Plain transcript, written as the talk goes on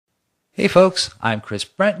Hey folks, I'm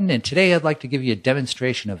Brenton, and today I'd like to give you a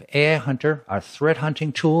demonstration of AI Hunter, our threat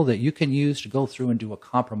hunting tool that you can use to go through and do a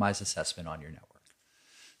compromise assessment on your network.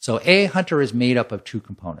 So AI Hunter is made up of two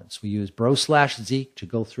components. We use bro/Zeek to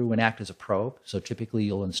go through and act as a probe. So typically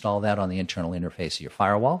you'll install that on the internal interface of your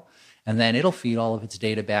firewall, and then it'll feed all of its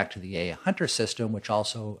data back to the AI Hunter system, which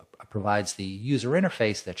also provides the user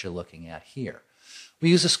interface that you're looking at here. We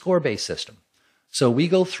use a score-based system. So we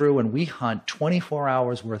go through and we hunt 24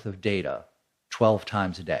 hours worth of data 12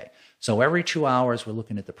 times a day. So every 2 hours, we're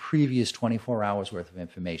looking at the previous 24 hours worth of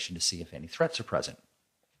information to see if any threats are present.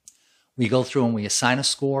 We go through and we assign a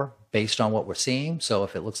score based on what we're seeing. So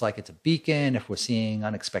if it looks like it's a beacon, if we're seeing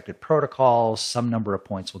unexpected protocols, some number of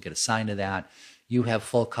points will get assigned to that. You have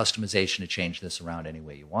full customization to change this around any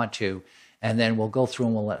way you want to. And then we'll go through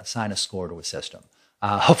and we'll assign a score to a system.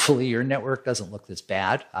 Hopefully your network doesn't look this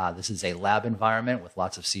bad. This is a lab environment with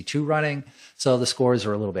lots of C2 running, so the scores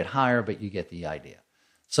are a little bit higher, but you get the idea.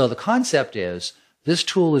 So the concept is this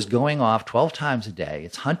tool is going off 12 times a day.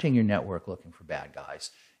 It's hunting your network looking for bad guys,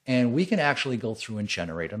 and we can actually go through and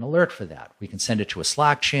generate an alert for that. We can send it to a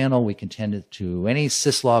Slack channel. We can send it to any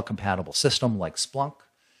syslog-compatible system like Splunk.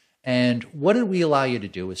 And what we allow you to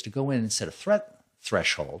do is to go in and set a threat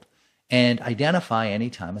threshold and identify any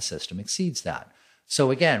time a system exceeds that. So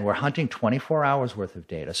again, we're hunting 24 hours worth of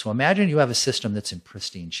data. So imagine you have a system that's in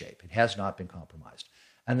pristine shape. It has not been compromised.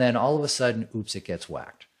 And then all of a sudden, oops, it gets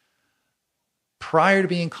whacked. Prior to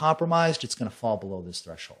being compromised, it's going to fall below this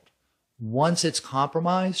threshold. Once it's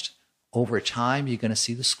compromised, over time, you're going to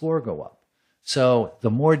see the score go up. So the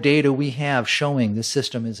more data we have showing this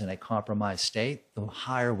system is in a compromised state, the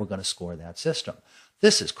higher we're going to score that system.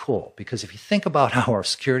 This is cool because if you think about how our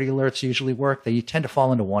security alerts usually work, they tend to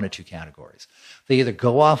fall into one or two categories. They either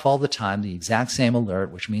go off all the time, the exact same alert,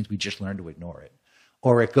 which means we just learn to ignore it,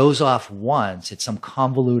 or it goes off once, it's some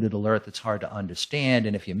convoluted alert that's hard to understand,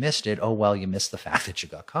 and if you missed it, oh well, you missed the fact that you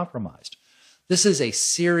got compromised. This is a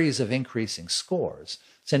series of increasing scores.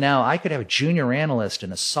 So now I could have a junior analyst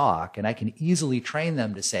in a SOC, and I can easily train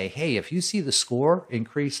them to say, hey, if you see the score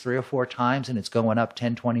increase 3 or 4 times and it's going up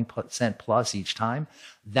 10, 20% plus each time,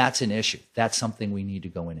 that's an issue. That's something we need to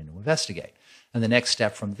go in and investigate. And the next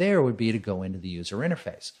step from there would be to go into the user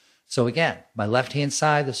interface. So again, my left-hand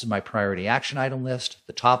side, this is my priority action item list.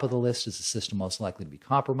 The top of the list is the system most likely to be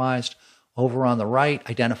compromised. Over on the right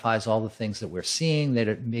identifies all the things that we're seeing that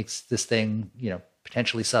it makes this thing,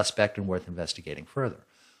 potentially suspect and worth investigating further.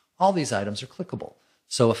 All these items are clickable.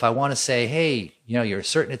 So if I want to say, hey, you're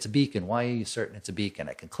certain it's a beacon. Why are you certain it's a beacon?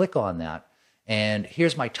 I can click on that. And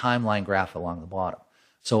here's my timeline graph along the bottom.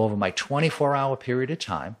 So over my 24-hour period of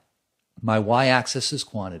time, my y-axis is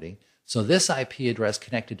quantity. So this IP address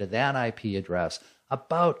connected to that IP address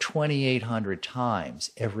about 2,800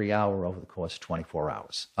 times every hour over the course of 24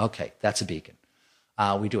 hours. Okay, that's a beacon.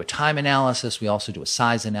 We do a time analysis. We also do a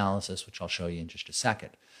size analysis, which I'll show you in just a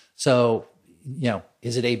second. So,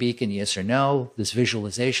 is it a beacon, yes or no? This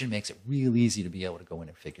visualization makes it real easy to be able to go in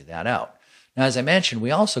and figure that out. Now, as I mentioned,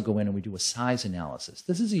 we also go in and we do a size analysis.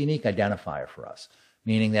 This is a unique identifier for us,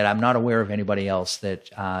 meaning that I'm not aware of anybody else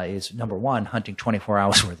that is, number one, hunting 24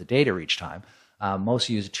 hours worth of data each time. Most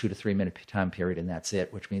use a 2 to 3 minute time period, and that's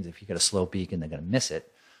it, which means if you get a slow beacon, they're going to miss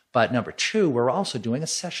it. But number two, we're also doing a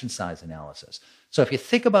session size analysis. So if you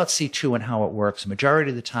think about C2 and how it works, the majority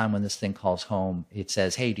of the time when this thing calls home, it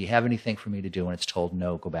says, hey, do you have anything for me to do? And it's told,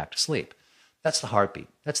 no, go back to sleep. That's the heartbeat.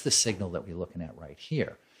 That's the signal that we're looking at right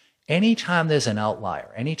here. Anytime there's an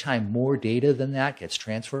outlier, anytime more data than that gets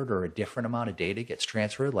transferred or a different amount of data gets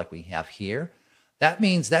transferred like we have here, that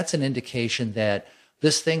means that's an indication that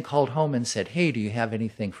this thing called home and said, hey, do you have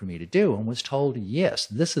anything for me to do? And was told, yes,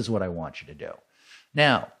 this is what I want you to do.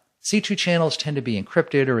 Now, C2 channels tend to be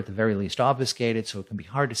encrypted or at the very least obfuscated, so it can be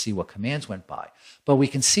hard to see what commands went by. But we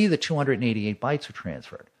can see the 288 bytes were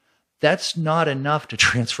transferred. That's not enough to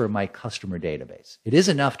transfer my customer database. It is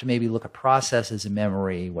enough to maybe look at processes in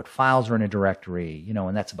memory, what files are in a directory,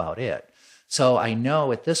 and that's about it. So I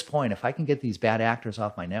know at this point, if I can get these bad actors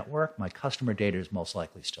off my network, my customer data is most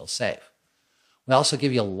likely still safe. We also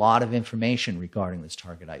give you a lot of information regarding this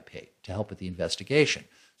target IP to help with the investigation.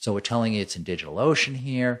 So we're telling you it's in DigitalOcean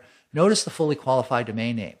here. Notice the fully qualified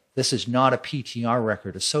domain name. This is not a PTR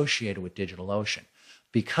record associated with DigitalOcean.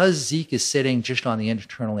 Because Zeek is sitting just on the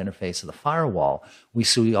internal interface of the firewall, we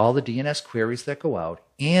see all the DNS queries that go out,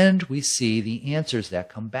 and we see the answers that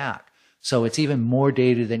come back. So it's even more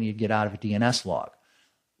data than you'd get out of a DNS log.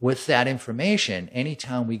 With that information,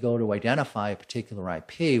 anytime we go to identify a particular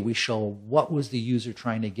IP, we show what was the user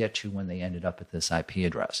trying to get to when they ended up at this IP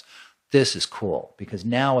address. This is cool because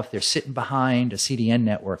now if they're sitting behind a CDN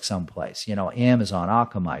network someplace, Amazon,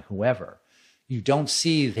 Akamai, whoever, you don't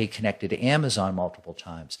see they connected to Amazon multiple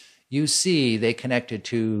times. You see they connected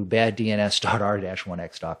to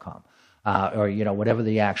baddns.r-1x.com or whatever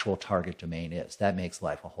the actual target domain is. That makes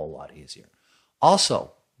life a whole lot easier.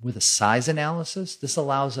 Also, with a size analysis, this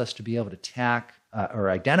allows us to be able to track or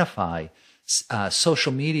identify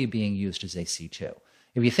social media being used as a C2.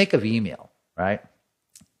 If you think of email, right?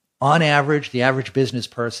 On average, the average business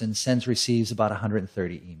person receives about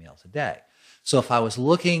 130 emails a day. So if I was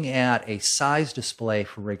looking at a size display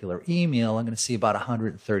for regular email, I'm going to see about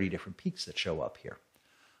 130 different peaks that show up here.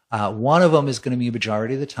 One of them is going to be a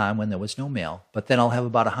majority of the time when there was no mail, but then I'll have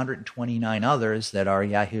about 129 others that are,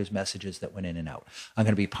 here's messages that went in and out. I'm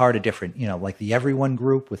going to be part of different, like the everyone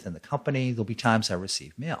group within the company. There'll be times I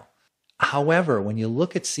receive mail. However, when you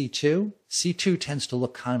look at C2, C2 tends to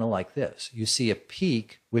look kind of like this. You see a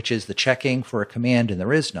peak, which is the checking for a command and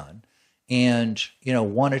there is none, and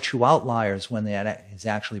one or two outliers when that has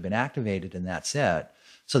actually been activated and that's it.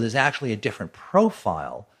 So there's actually a different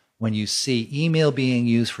profile when you see email being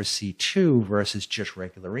used for C2 versus just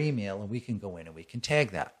regular email, and we can go in and we can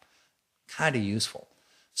tag that. Kind of useful.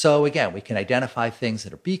 So again, we can identify things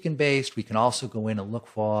that are beacon-based. We can also go in and look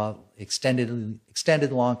for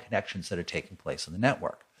extended long connections that are taking place on the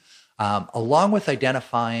network. Along with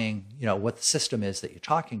identifying, what the system is that you're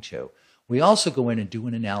talking to, we also go in and do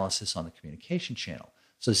an analysis on the communication channel.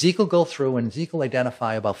 So Zeek will go through and Zeek will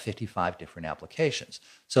identify about 55 different applications.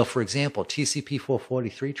 So for example, TCP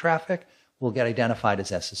 443 traffic will get identified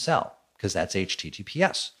as SSL because that's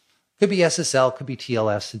HTTPS. Could be SSL, could be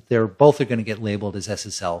TLS. Both are going to get labeled as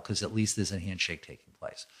SSL because at least there's a handshake taking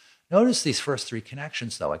place. Notice these first three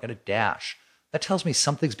connections, though. I got a dash. That tells me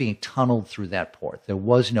something's being tunneled through that port. There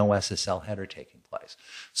was no SSL header taking place.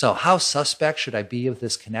 So how suspect should I be of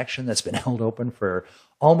this connection that's been held open for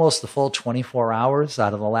almost the full 24 hours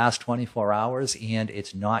out of the last 24 hours, and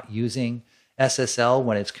it's not using SSL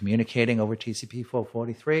when it's communicating over TCP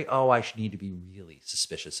 443? Oh, I should need to be really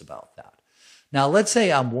suspicious about that. Now, let's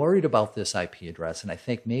say I'm worried about this IP address and I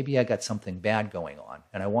think maybe I got something bad going on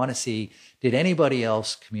and I want to see, did anybody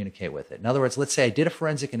else communicate with it? In other words, let's say I did a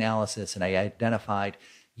forensic analysis and I identified,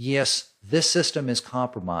 yes, this system is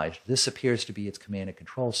compromised. This appears to be its command and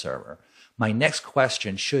control server. My next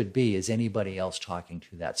question should be, is anybody else talking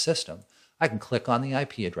to that system? I can click on the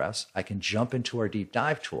IP address. I can jump into our deep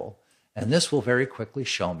dive tool, and this will very quickly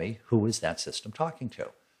show me who is that system talking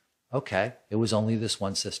to. Okay, it was only this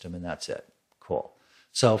one system and that's it. Cool.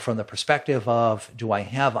 So from the perspective of, do I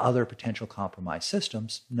have other potential compromised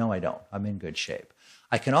systems? No, I don't. I'm in good shape.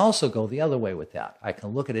 I can also go the other way with that. I can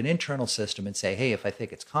look at an internal system and say, hey, if I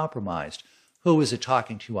think it's compromised, who is it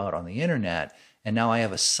talking to out on the internet? And now I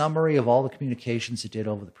have a summary of all the communications it did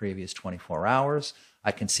over the previous 24 hours.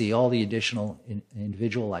 I can see all the additional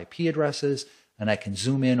individual IP addresses, and I can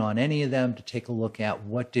zoom in on any of them to take a look at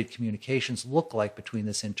what did communications look like between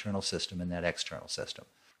this internal system and that external system.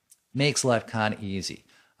 Makes life kind of easy.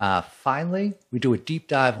 Finally, we do a deep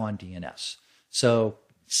dive on DNS. So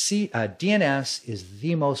DNS is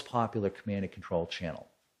the most popular command and control channel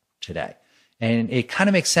today. And it kind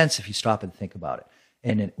of makes sense if you stop and think about it.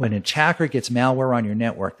 And when an attacker gets malware on your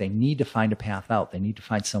network, they need to find a path out. They need to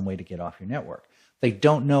find some way to get off your network. They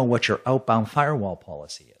don't know what your outbound firewall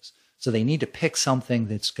policy is. So they need to pick something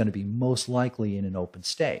that's going to be most likely in an open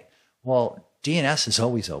state. Well, DNS is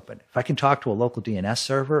always open. If I can talk to a local DNS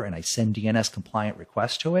server and I send DNS compliant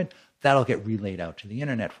requests to it, that'll get relayed out to the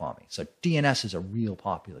internet for me. So DNS is a real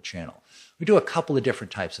popular channel. We do a couple of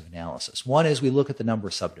different types of analysis. One is we look at the number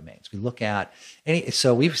of subdomains. We look at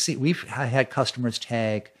we've had customers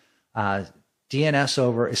tag C2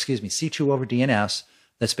 over DNS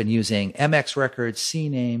that's been using MX records,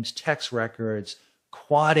 CNAMEs, text records,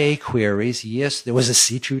 Quad A queries. Yes, there was a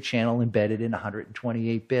C2 channel embedded in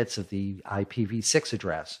 128 bits of the IPv6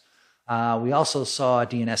 address. We also saw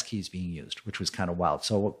DNS keys being used, which was kind of wild.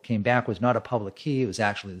 So what came back was not a public key. It was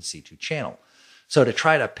actually the C2 channel. So to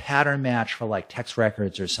try to pattern match for like text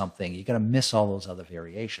records or something, you're going to miss all those other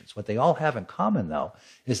variations. What they all have in common, though,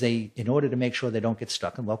 is in order to make sure they don't get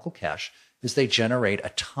stuck in local cache, is they generate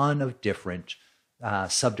a ton of different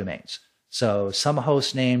subdomains. So some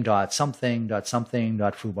host name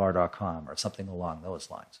 .something.something.foobar.com or something along those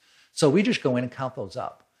lines. So we just go in and count those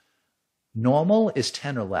up. Normal is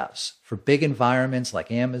 10 or less. For big environments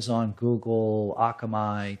like Amazon, Google,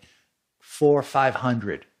 Akamai, 400 or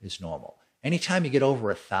 500 is normal. Anytime you get over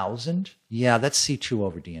 1,000, that's C2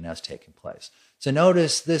 over DNS taking place. So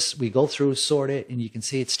notice this, we go through, sort it, and you can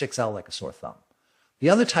see it sticks out like a sore thumb. The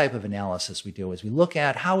other type of analysis we do is we look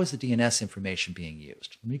at how is the DNS information being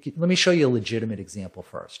used. Let me show you a legitimate example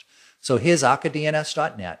first. So here's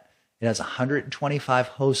akadns.net. It has 125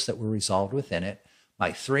 hosts that were resolved within it.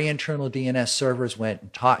 My 3 internal DNS servers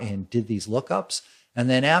went and did these lookups. And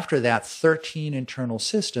then after that, 13 internal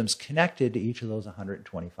systems connected to each of those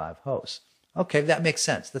 125 hosts. Okay, that makes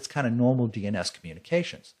sense. That's kind of normal DNS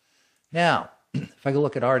communications. Now, if I go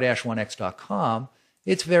look at r-1x.com,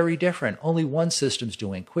 it's very different. Only one system's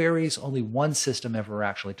doing queries. Only one system ever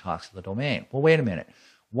actually talks to the domain. Well, wait a minute.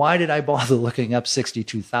 Why did I bother looking up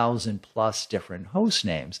 62,000 plus different host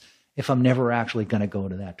names if I'm never actually going to go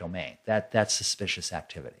to that domain? That's suspicious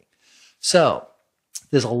activity. So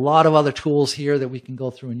there's a lot of other tools here that we can go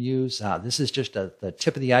through and use. This is just the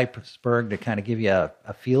tip of the iceberg to kind of give you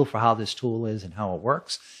a feel for how this tool is and how it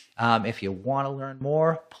works. If you want to learn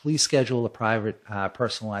more, please schedule a private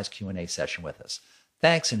personalized Q&A session with us.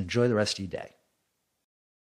 Thanks and enjoy the rest of your day.